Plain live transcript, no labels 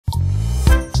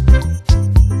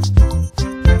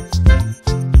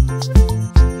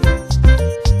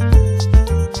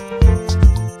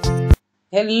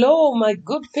Hello, my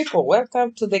good people.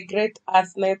 Welcome to the Great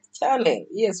Earthnet channel.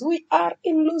 Yes, we are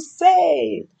in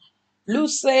Lusail,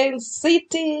 Lusail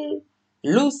City,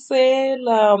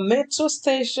 Lusail Metro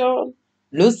Station,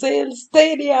 Lusail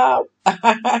Stadium,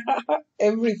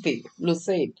 everything,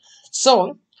 Lusail.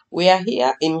 So, we are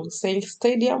here in Lusail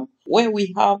Stadium where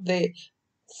we have the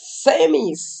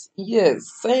semis.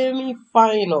 Yes,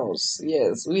 semi-finals.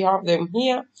 Yes, we have them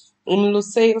here in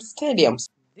Lusail Stadium.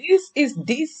 This is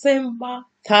December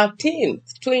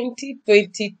 13th,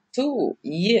 2022.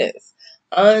 Yes.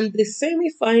 And the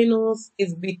semi-finals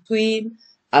is between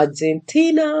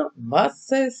Argentina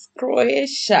versus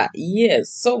Croatia. Yes.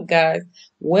 So guys,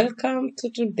 welcome to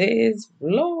today's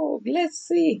vlog. Let's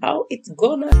see how it's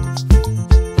gonna.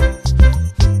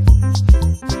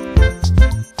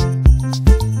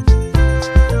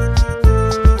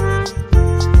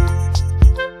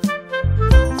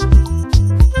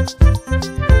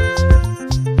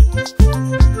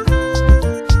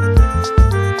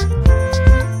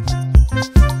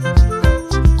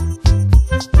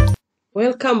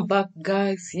 Welcome back,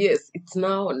 guys. Yes, it's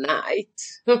now night.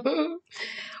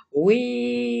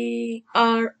 We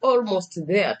are almost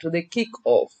there to the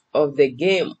kickoff of the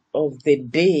game of the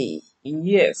day.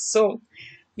 Yes, so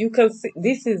you can see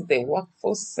this is the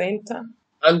workforce center,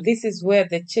 and this is where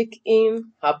the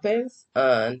check-in happens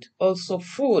and also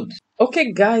food.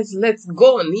 Okay, guys, let's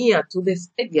go near to the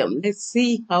stadium. Let's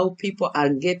see how people are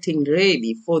getting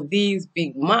ready for this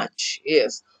big match.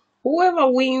 Yes.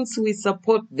 Whoever wins, we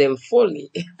support them fully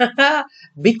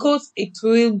because it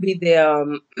will be their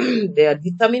their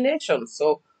determination.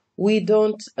 So we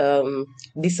don't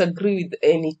disagree with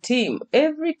any team.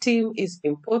 Every team is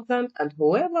important, and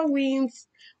whoever wins,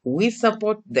 we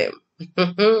support them.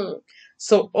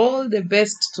 So all the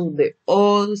best to the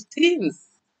all teams.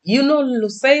 You know,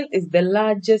 Lusail is the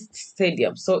largest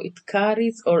stadium, so it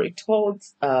carries or it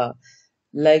holds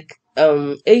like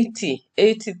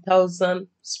 80,000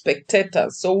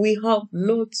 spectators. So we have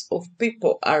lots of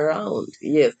people around.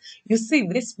 Yes, you see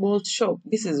this small shop,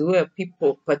 this is where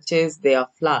people purchase their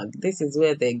flag. This is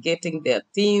where they're getting their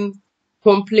team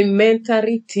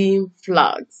complimentary team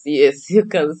flags. Yes, you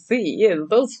can see. Yes,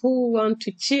 those who want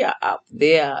to cheer up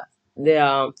their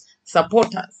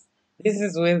supporters, this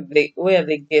is where they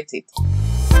get it.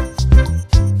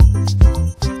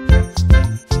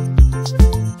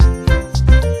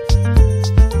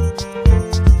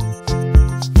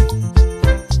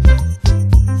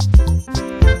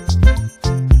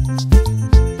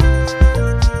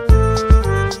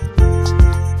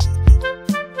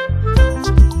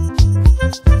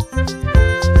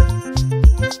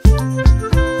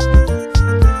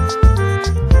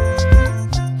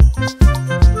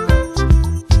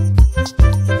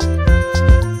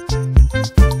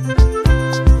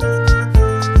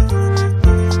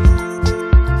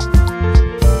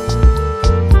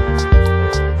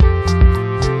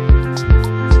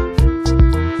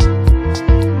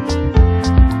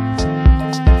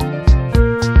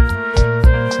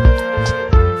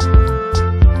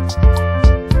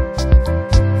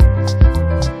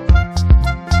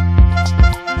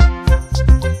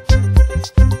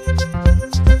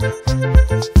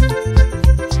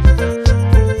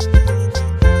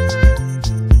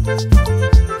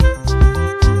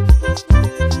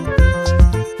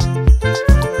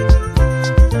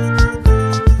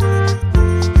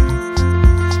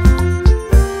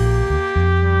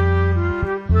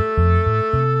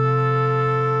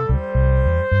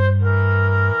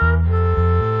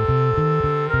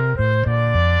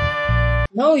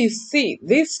 Now you see,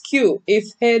 this queue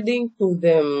is heading to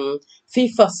the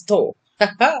FIFA store.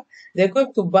 They're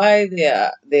going to buy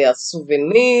their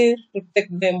souvenir, to take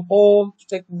them home, to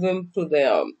take them to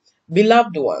their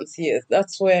beloved ones. Yes,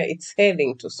 that's where it's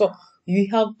heading to. So you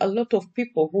have a lot of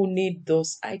people who need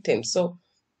those items. So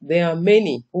there are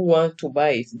many who want to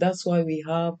buy it. That's why we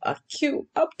have a queue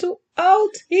up to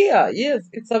out here. Yes,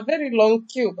 it's a very long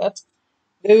queue, but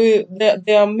there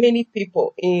are many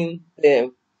people in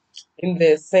the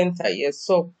center. Yes,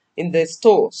 so in the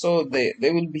store, so they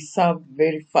will be served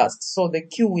very fast, so the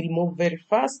queue will move very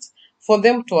fast for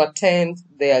them to attend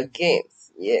their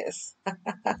games. Yes.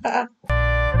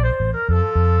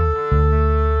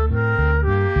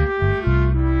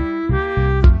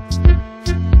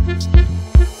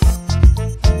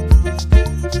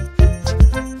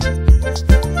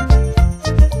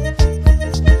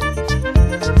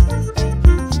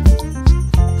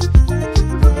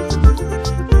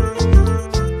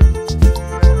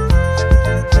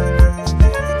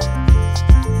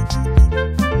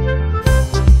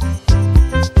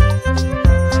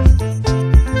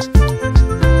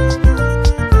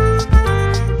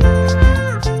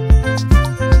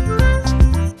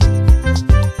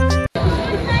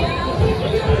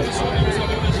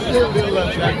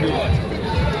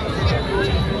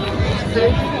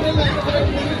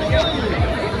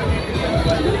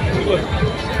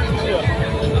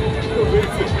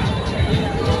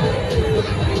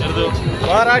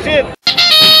 Rashid.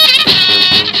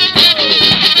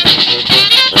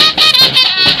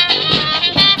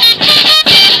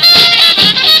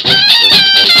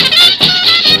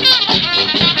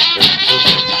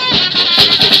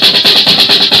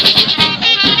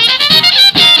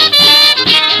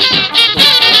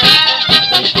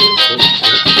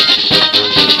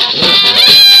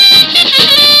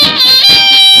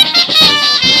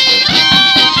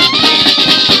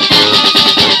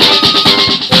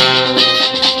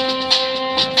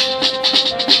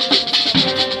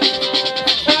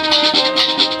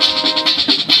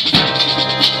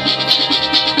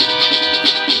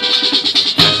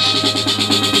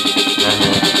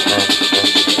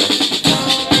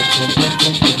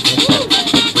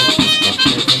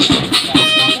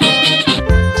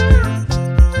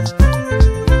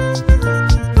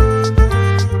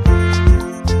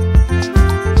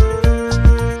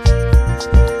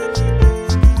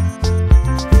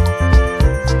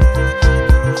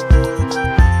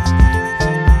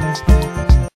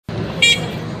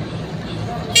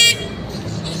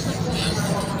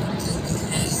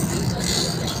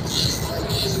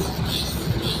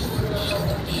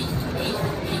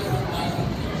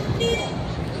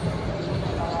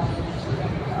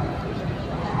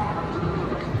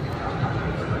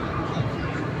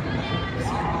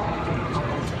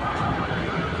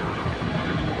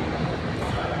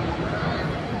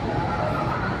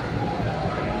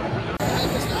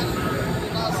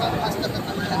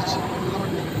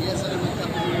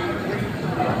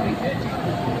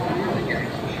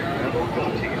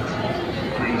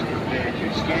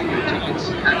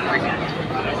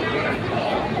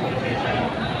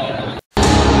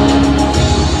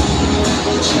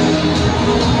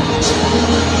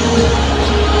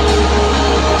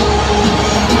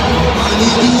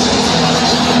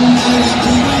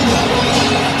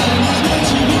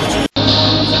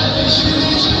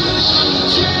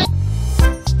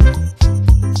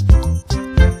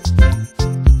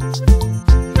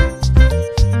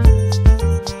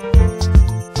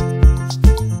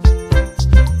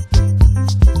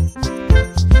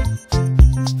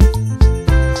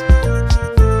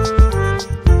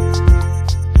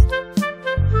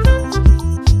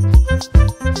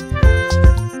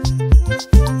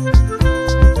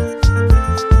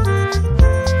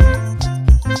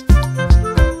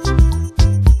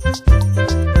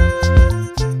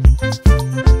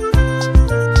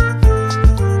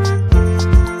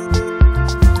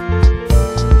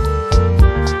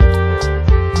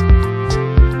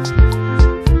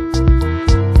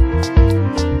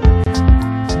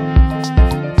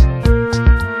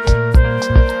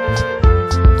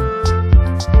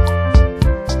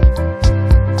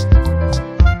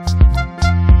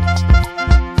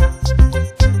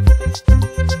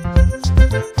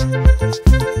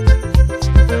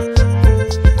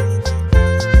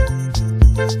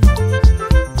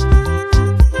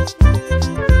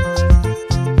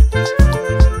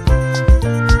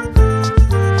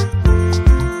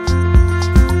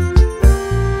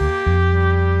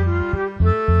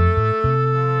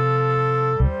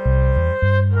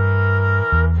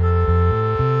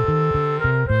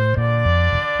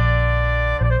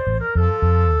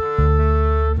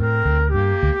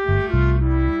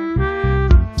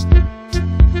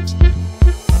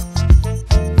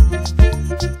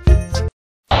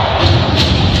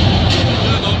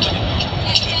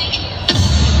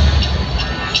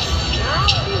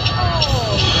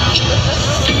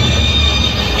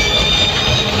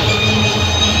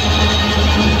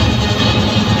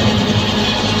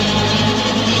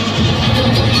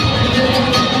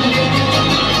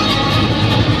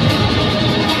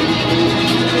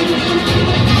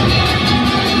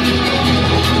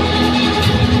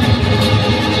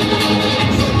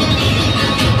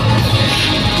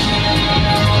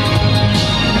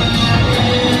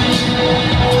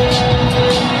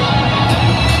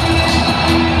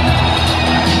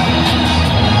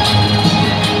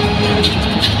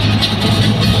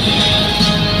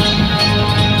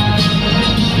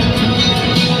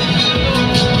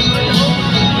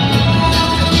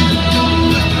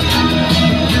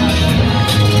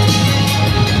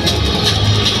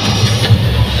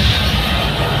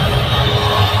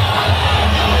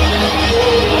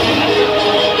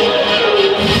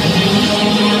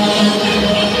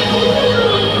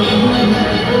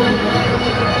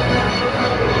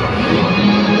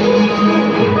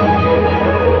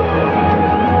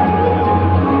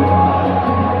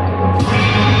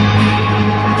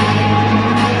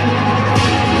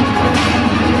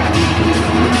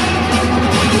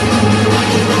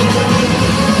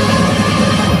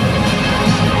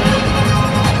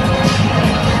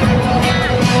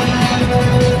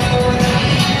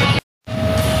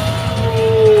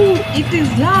 This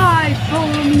is live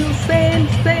from Lusail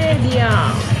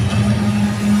Stadium.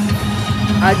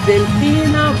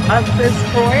 Argentina versus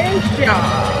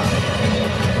Croatia.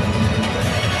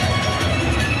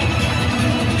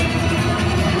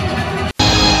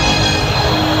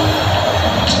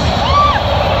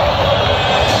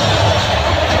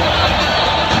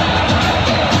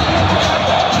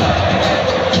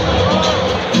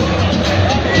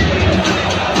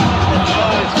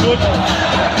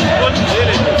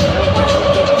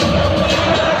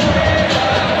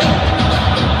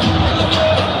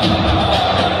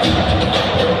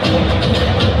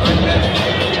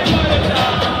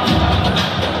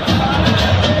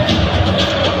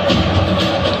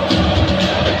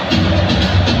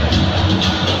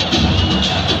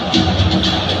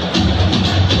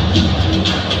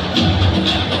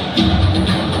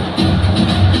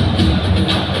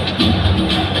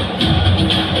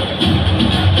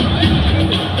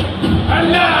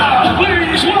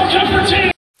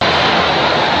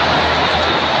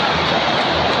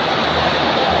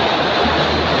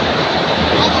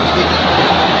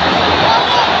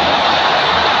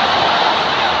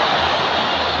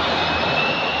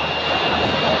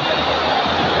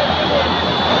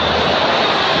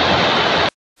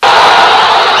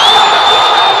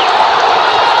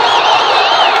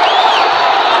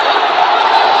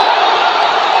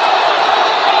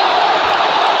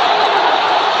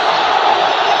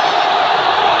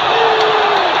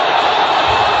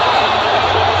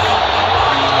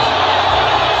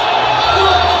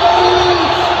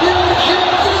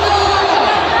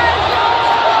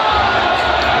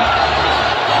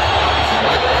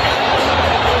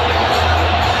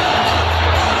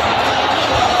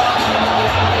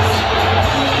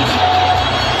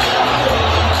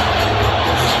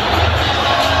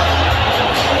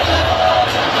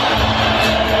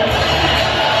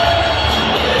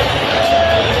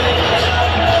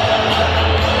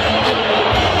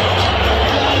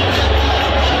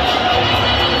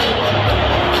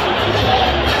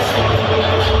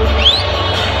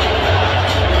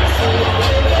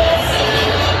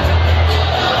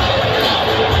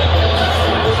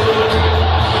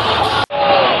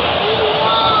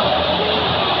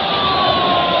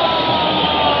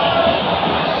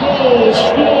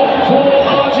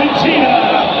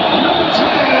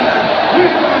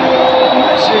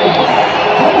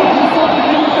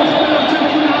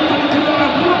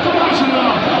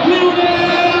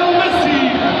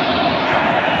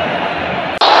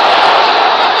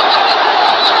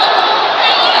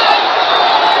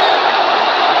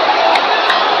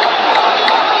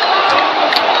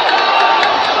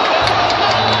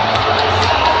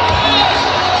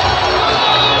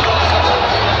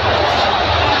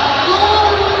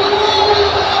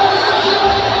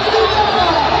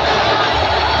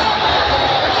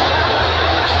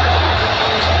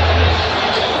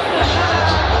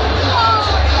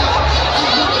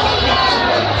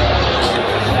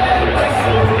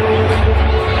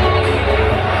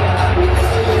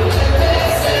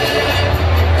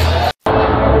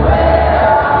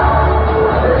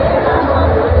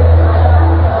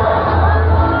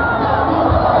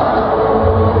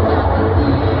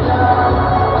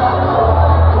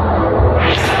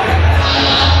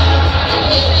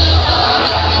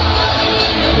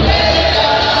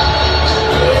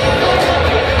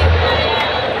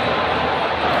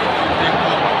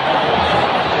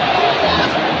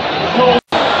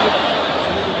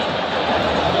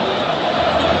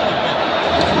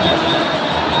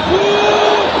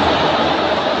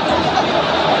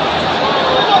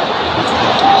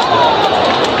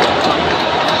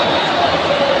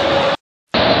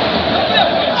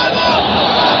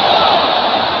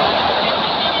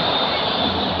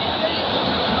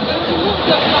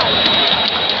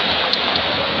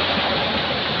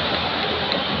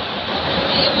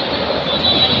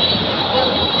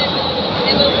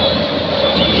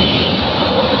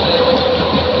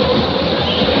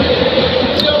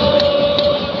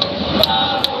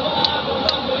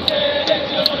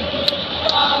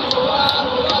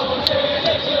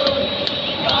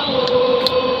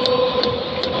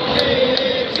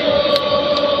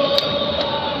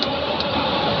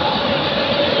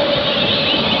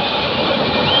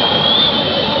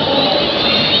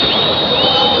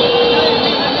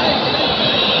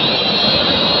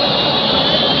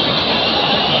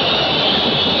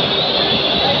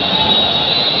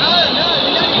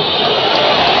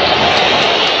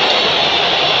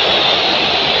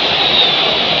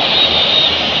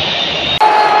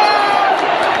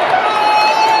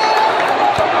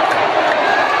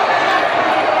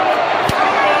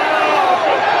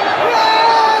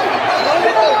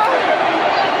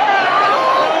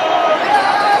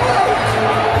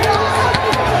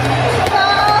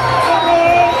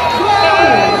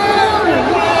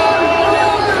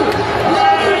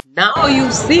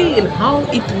 seen how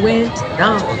it went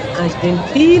down.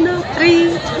 Argentina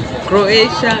 3,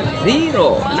 Croatia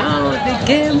 0. Now the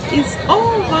game is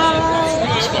over.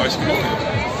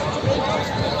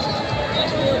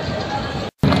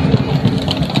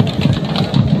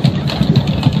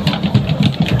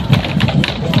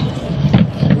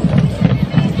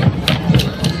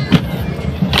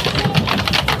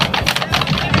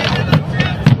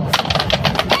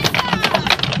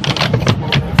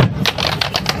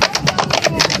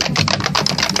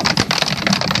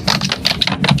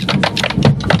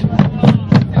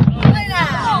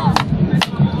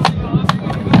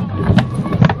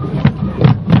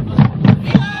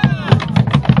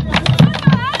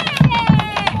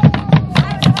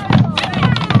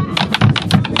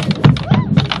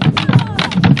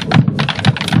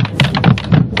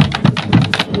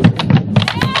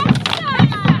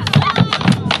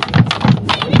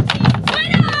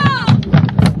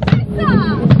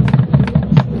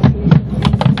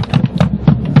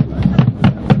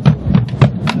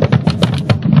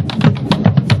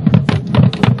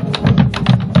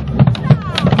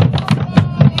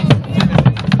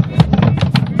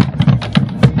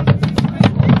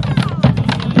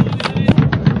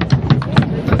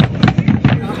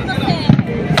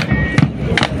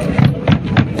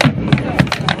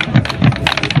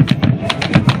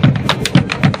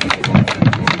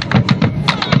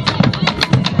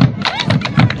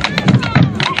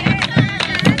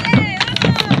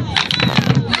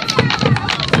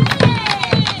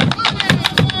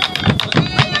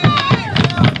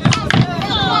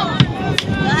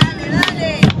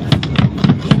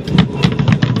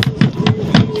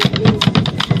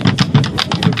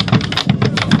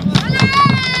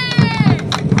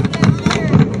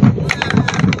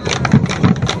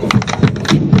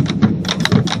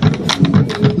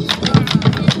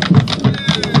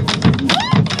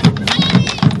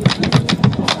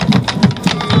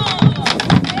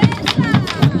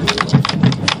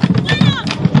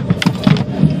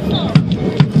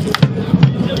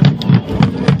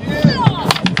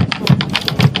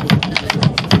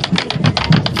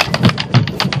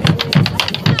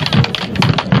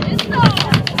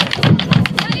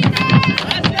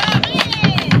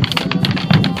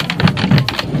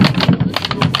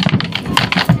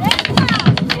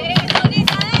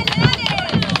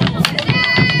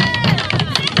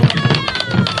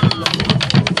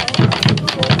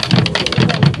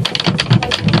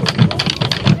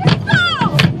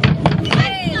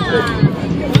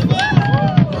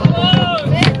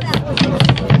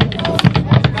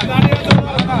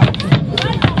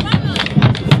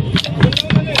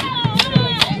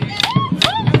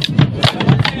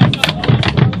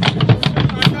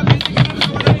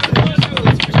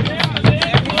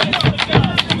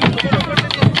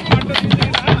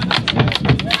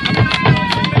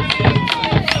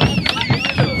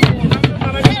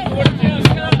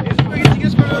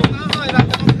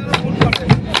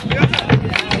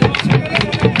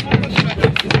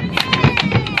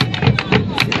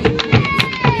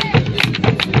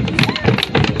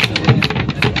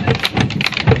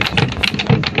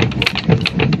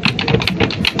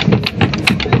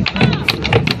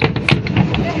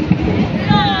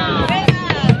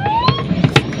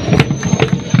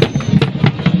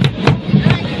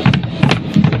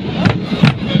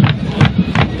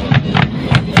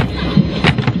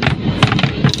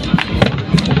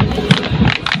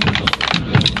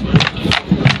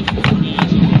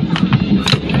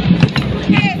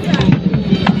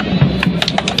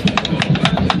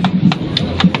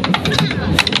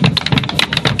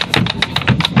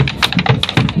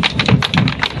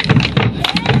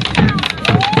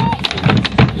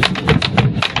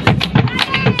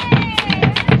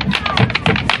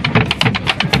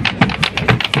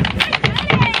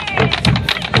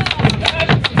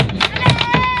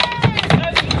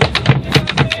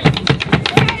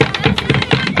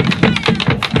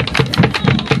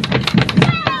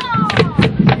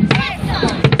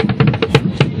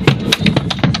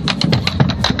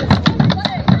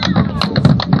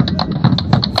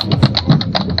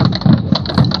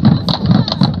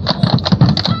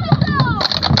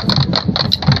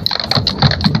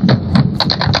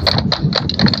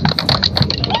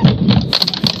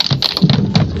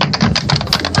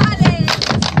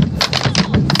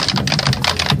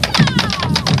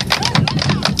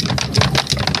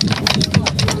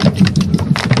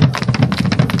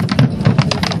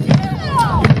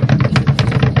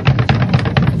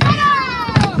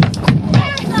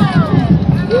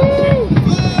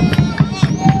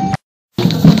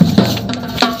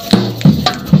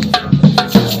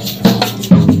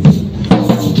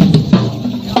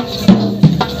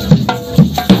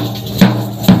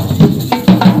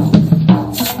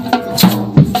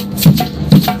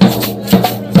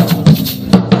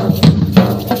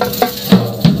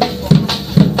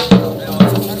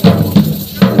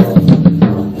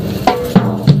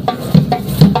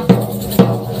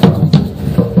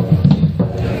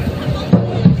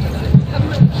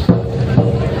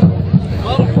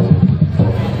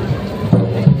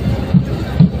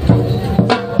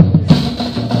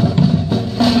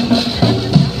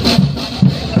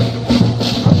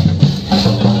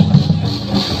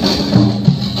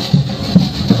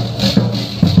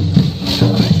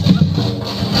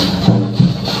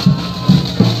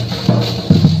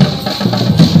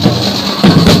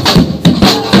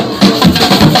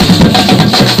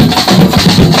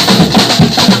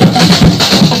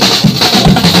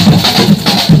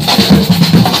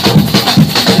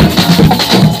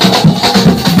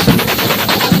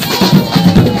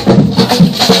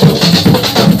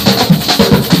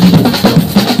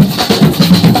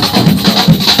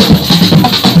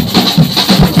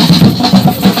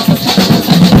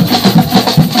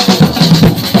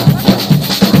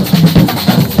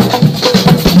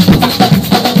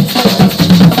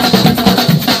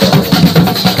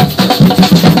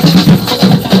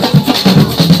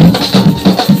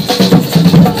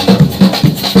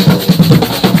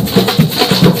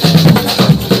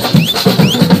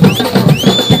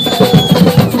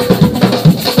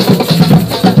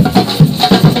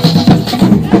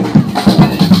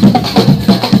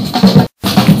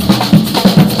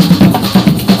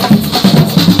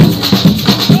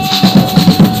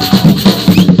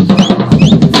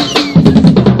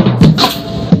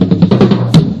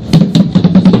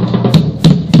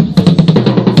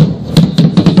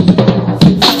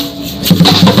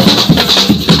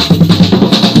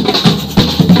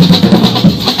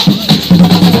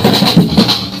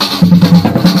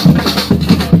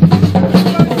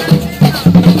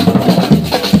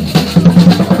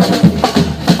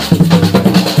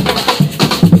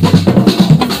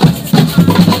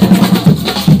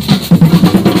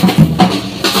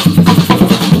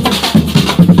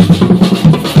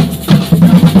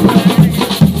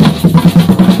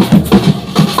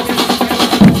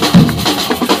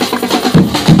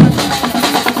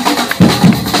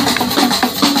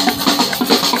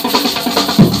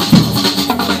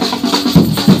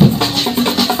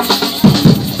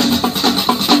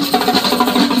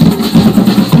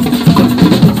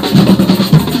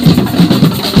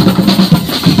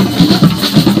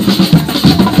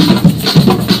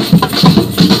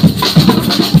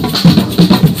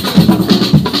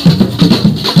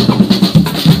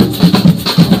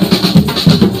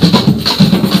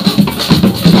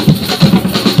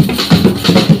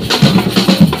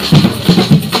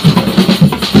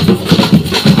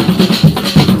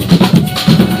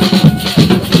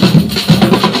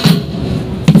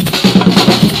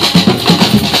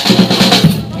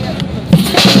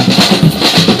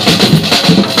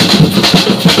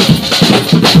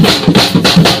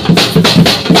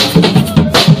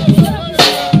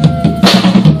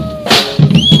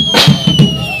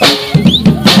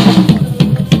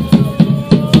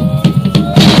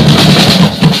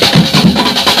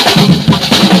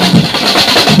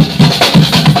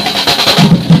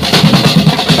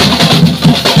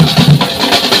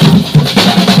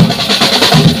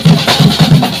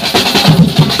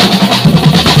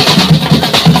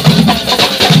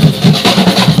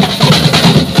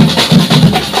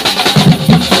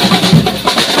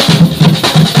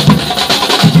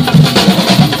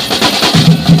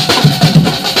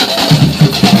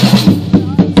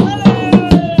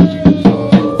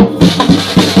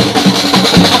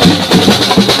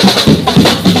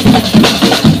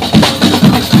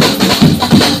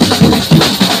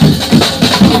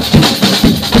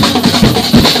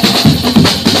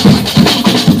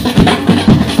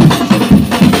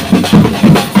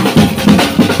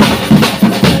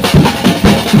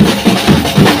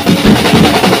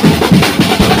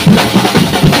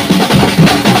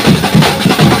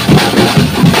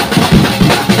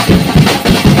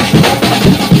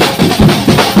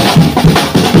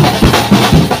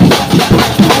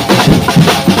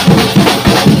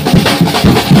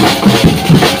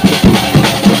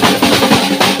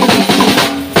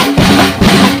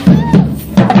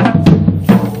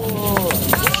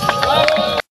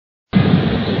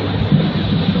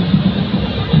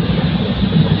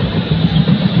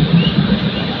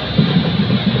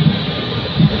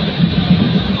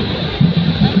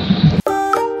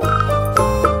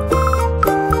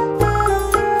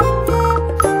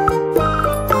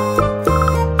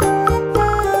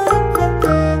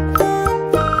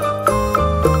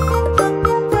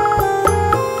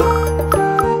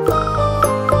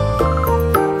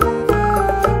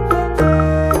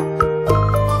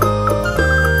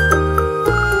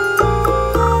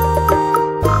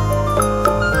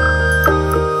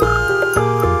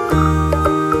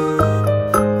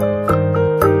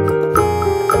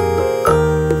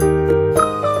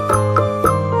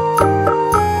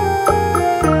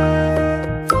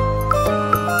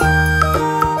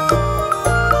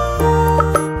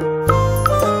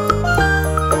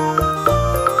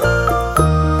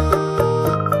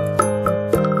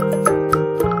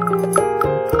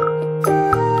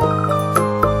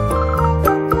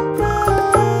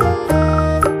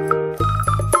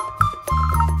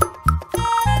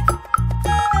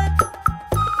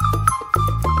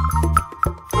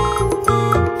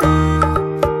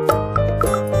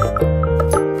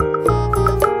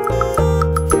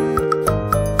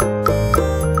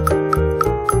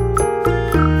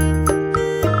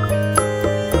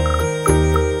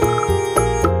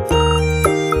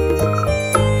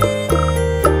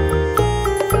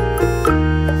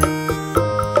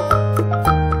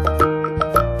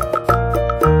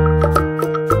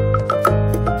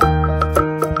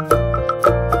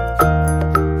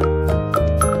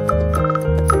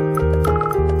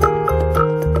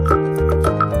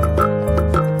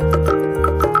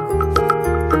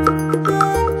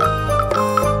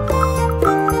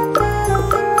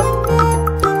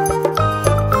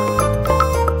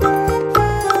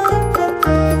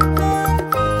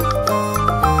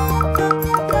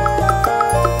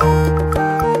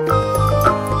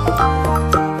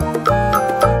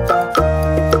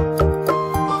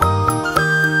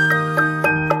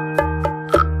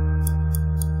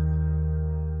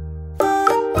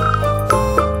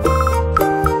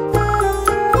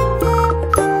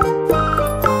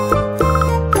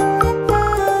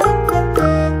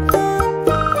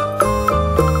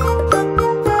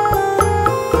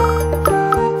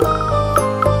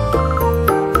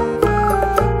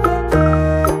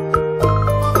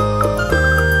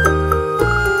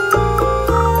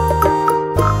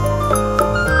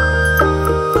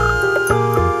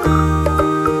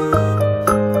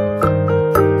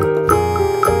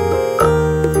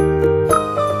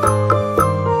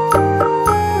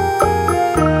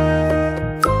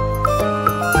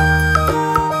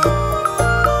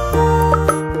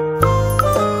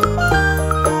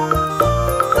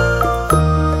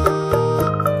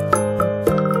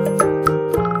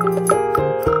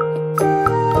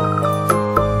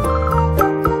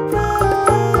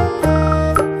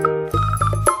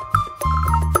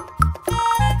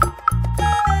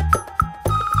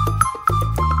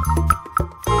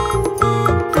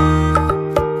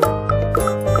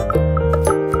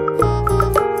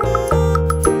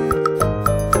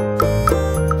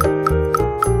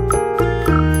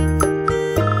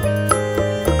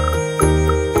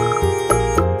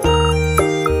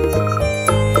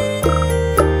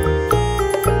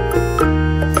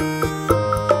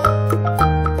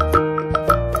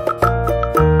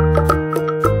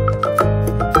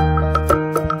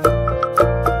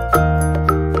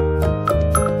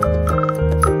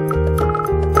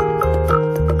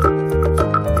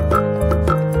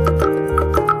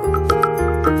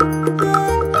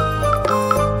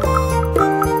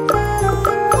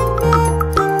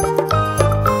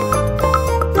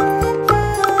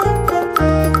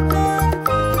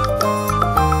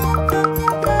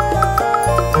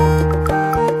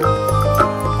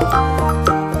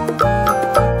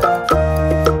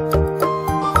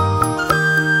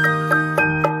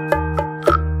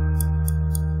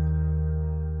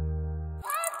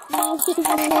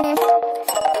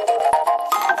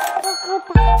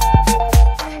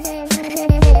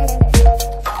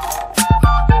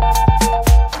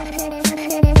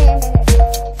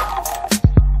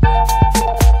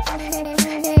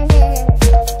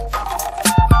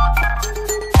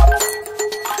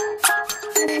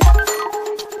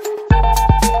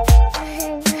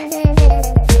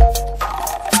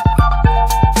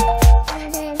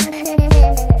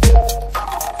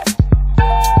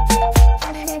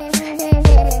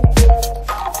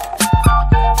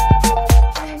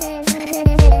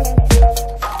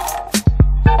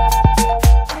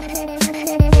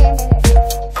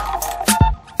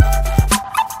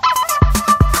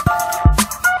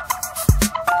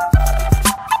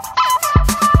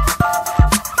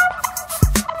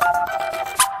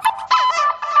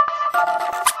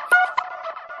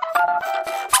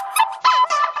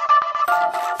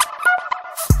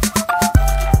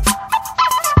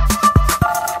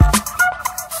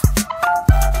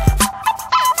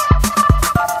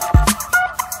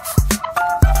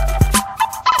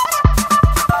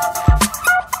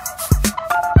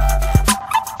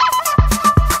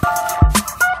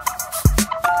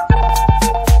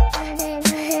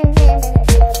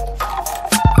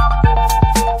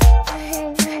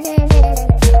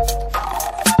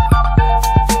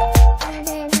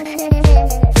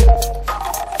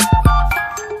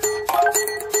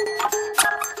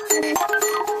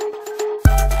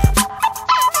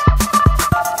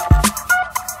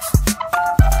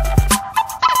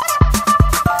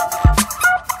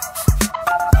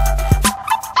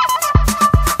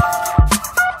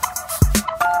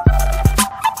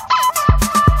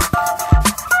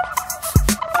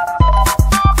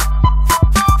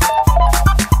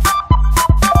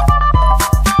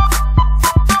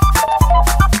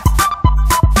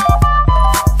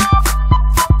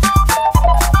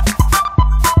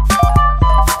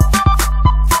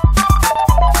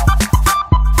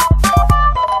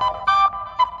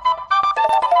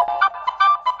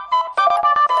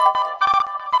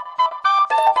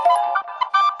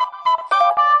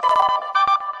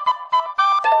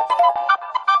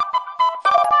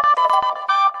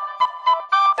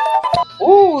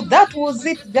 So that was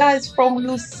it, guys, from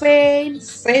Lusail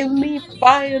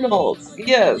semi-finals.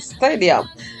 Yes, stadium.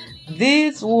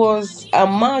 This was a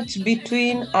match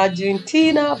between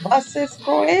Argentina versus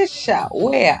Croatia,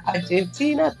 where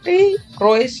Argentina 3,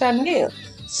 Croatia nil.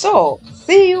 So,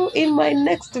 see you in my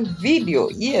next video.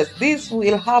 Yes, this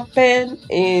will happen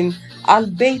in Al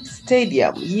Bayt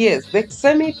Stadium. Yes, the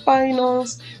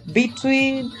semi-finals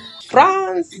between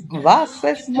France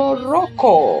versus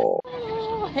Morocco.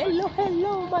 Hello,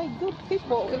 hello, my good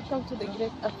people. Welcome to the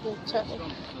Great Afro channel.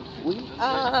 We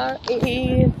are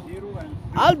in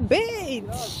Al Bayt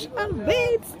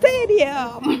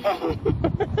Stadium.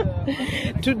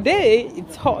 Today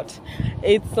it's hot.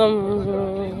 It's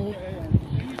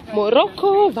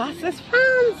Morocco versus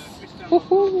France.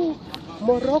 Woohoo.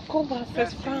 Morocco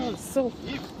versus France. So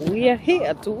we are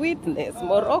here to witness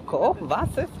Morocco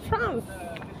versus France.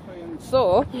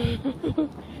 So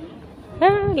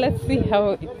let's see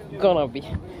how it's gonna be.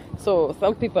 So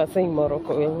some people are saying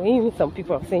Morocco will win, some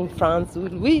people are saying France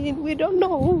will win. We don't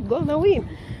know who's gonna win,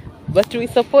 but we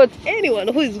support anyone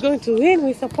who is going to win.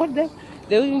 We support them.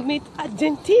 They will meet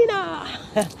Argentina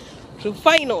to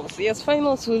finals. Yes,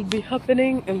 finals will be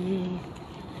happening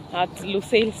at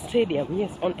Lusail Stadium.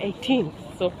 Yes, on 18th.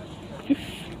 So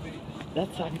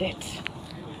that's our date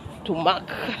to mark.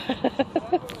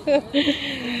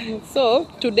 So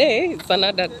today it's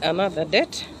another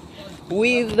date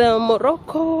with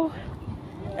Morocco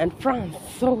and France.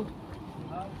 So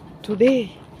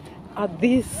today at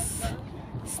this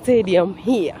stadium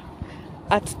here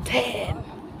at 10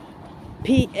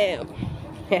 p.m.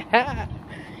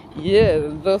 Yes,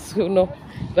 those who know.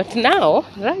 But now,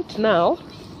 right now,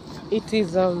 it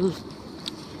is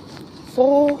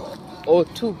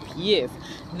 4:02. Yes,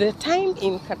 the time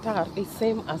in Qatar is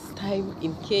same as time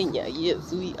in Kenya.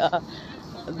 Yes, we are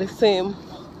the same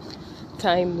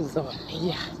time zone.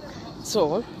 Yeah.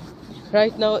 So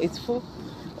right now it's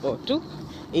 4:02.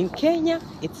 In Kenya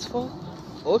it's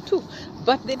 4:02.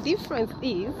 But the difference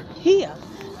is here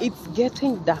it's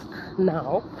getting dark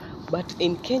now. But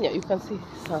in Kenya you can see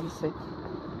sunset.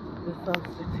 The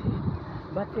sunset here.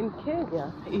 But in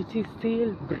Kenya, it is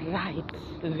still bright,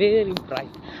 very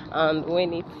bright. And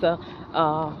when it's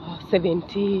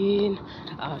 17,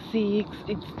 6,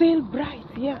 it's still bright,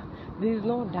 yeah. There is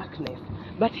no darkness.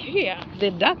 But here,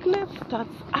 the darkness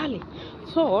starts early.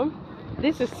 So,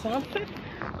 this is sunset.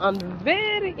 And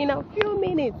in a few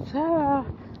minutes,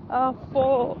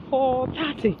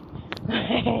 4:30,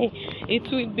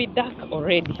 it will be dark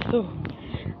already. So,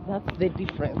 that's the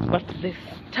difference. But this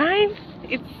time,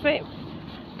 it's same.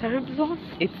 Time zone,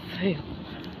 it's same.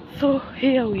 So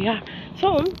here we are.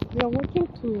 So we are walking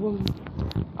to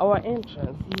our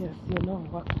entrance. Yes, you know,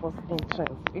 workforce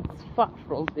entrance. It's far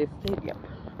from the stadium,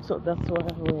 so that's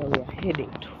where we are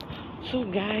heading to. So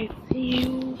guys, see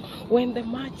you when the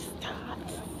match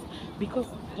starts, because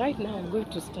right now I'm going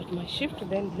to start my shift,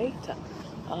 then later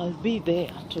I'll be there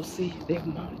to see the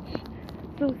match.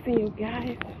 So see you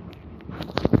guys.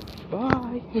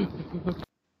 Bye.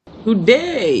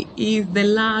 Today is the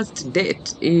last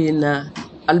date in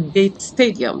Al Bayt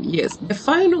Stadium. Yes, the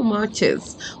final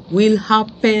matches will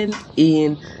happen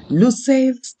in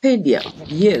Lusail Stadium.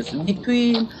 Yes,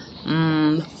 between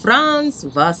France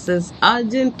versus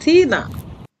Argentina.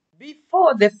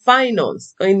 Before the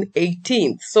finals on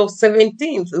 18th, so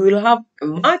 17th, we will have a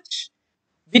match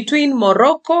between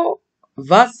Morocco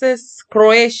versus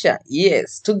Croatia.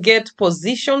 Yes, to get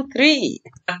position 3.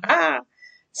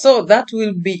 So that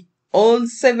will be on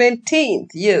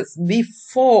 17th. Yes,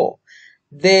 before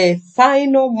the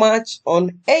final match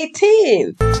on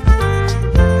 18th.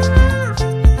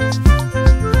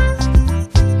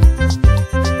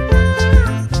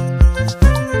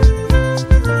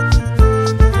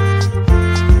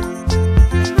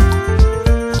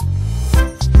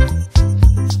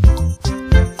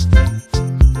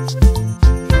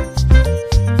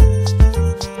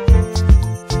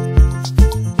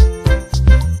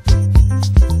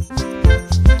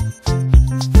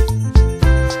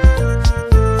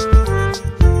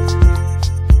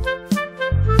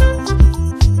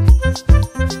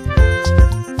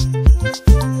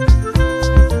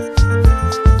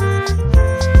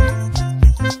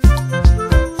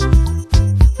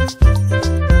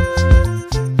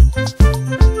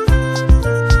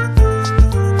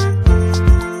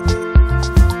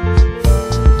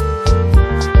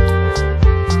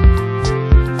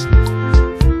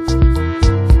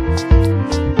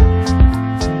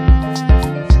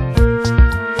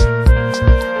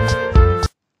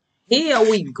 Here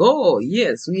we go.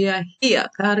 Yes, we are here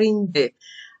carrying the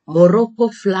Morocco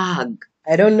flag.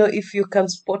 I don't know if you can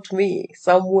spot me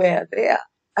somewhere there.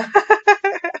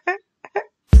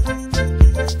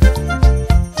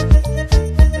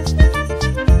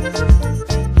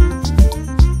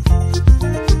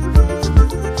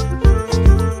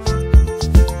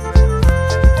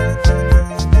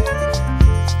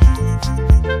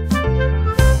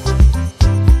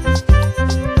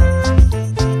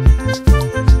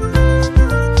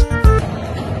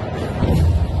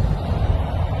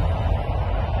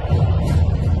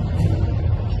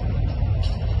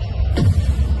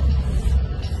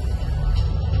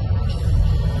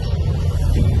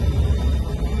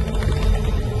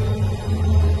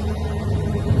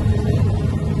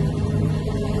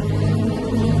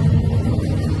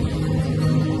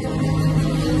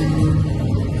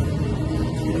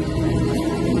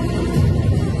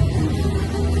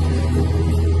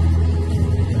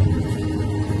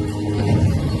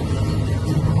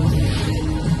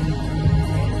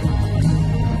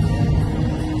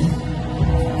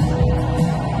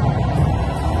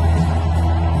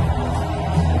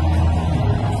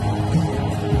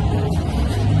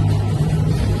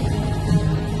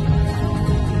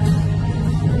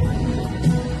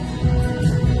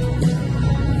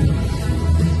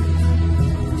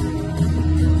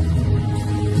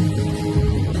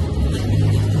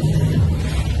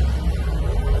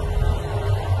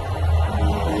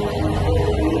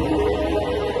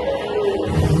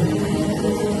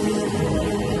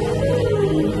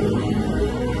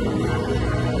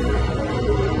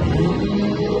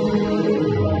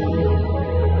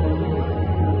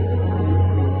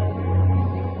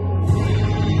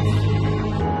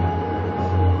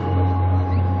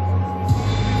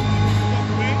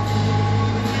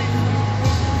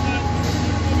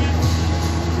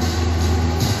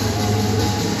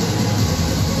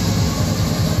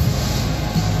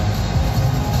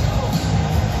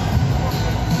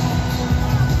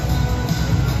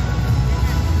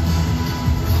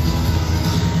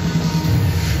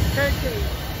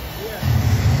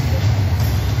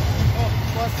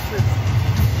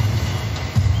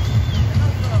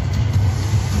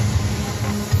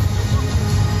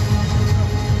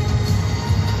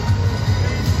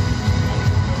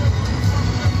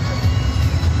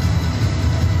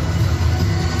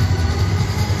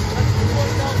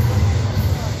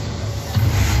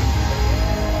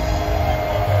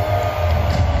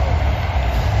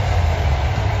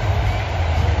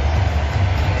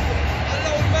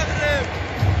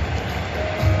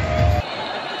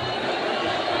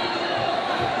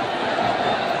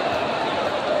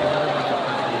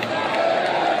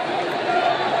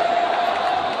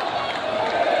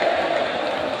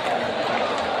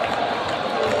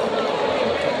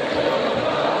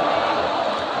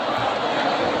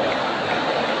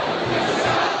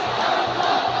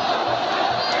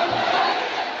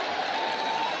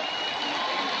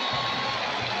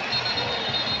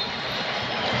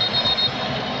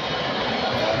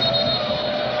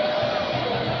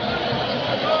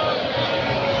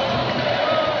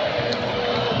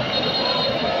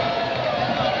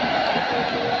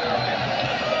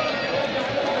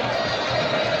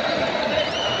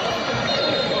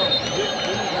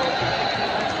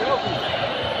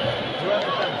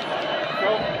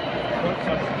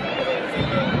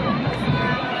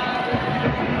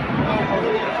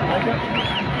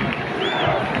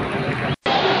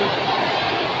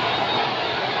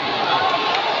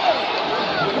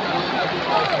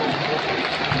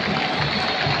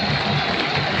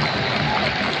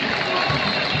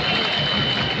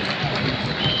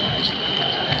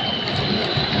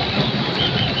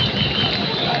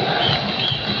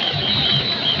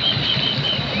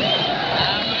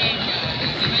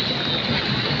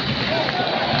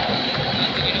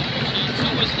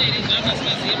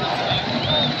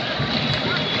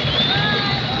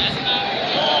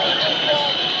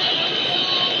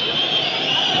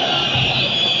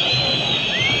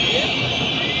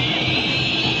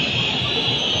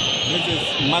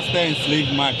 Master and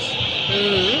slave match.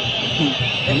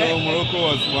 You know, Morocco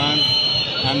was once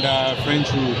under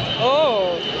French rule.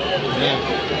 Oh. Yeah.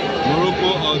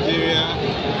 Morocco, Algeria,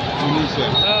 Tunisia.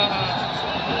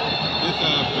 These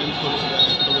are French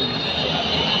colonies.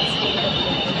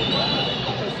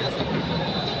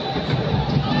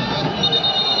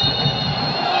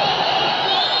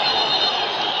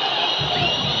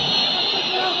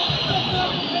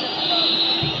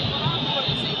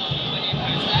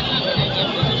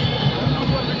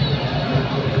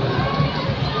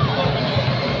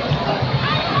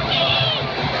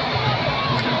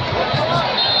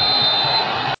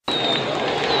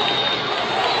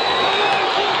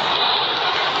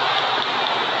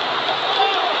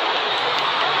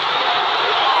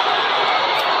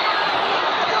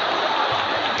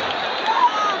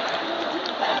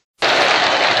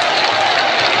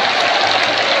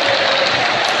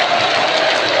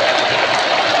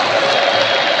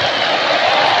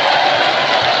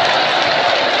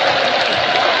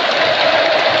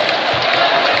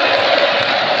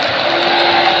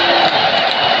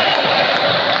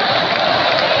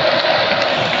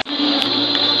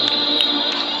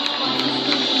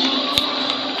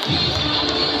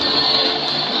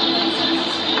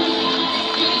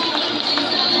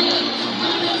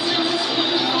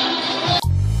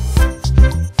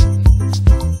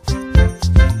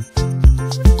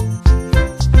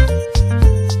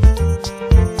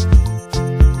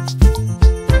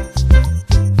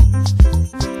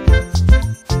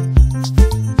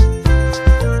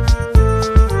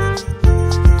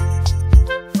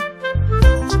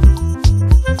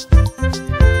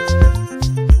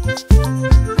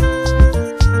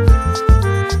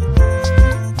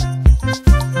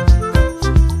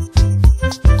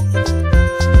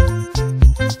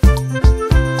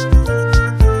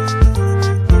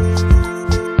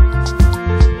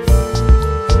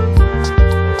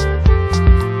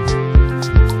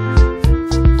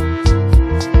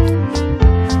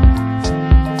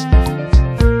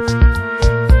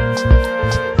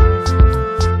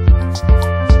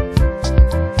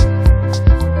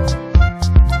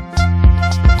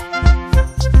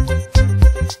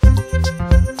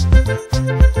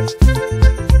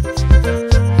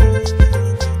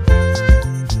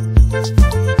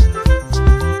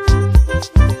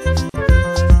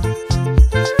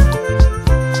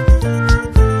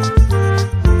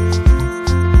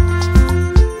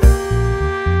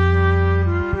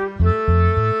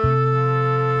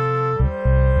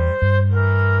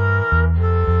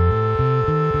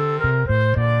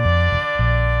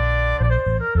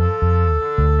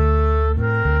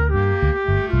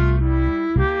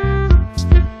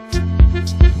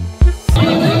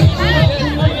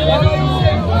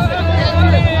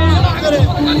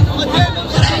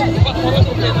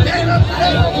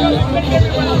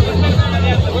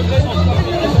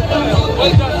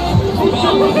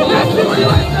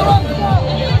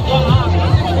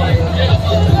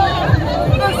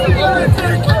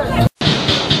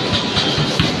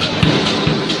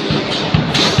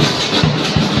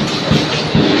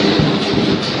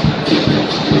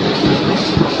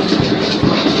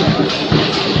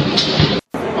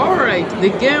 Alright, the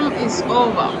game is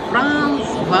over. France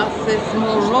versus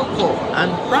Morocco,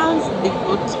 and France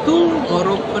got 2,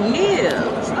 Morocco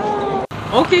nil.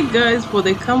 Okay guys, for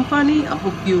the company, I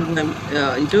hope you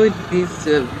enjoyed this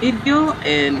video,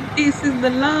 and this is the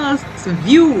last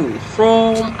view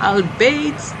from Al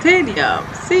Bayt Stadium.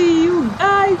 See you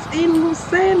guys in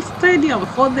Lusail Stadium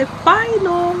for the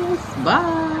finals.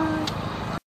 Bye.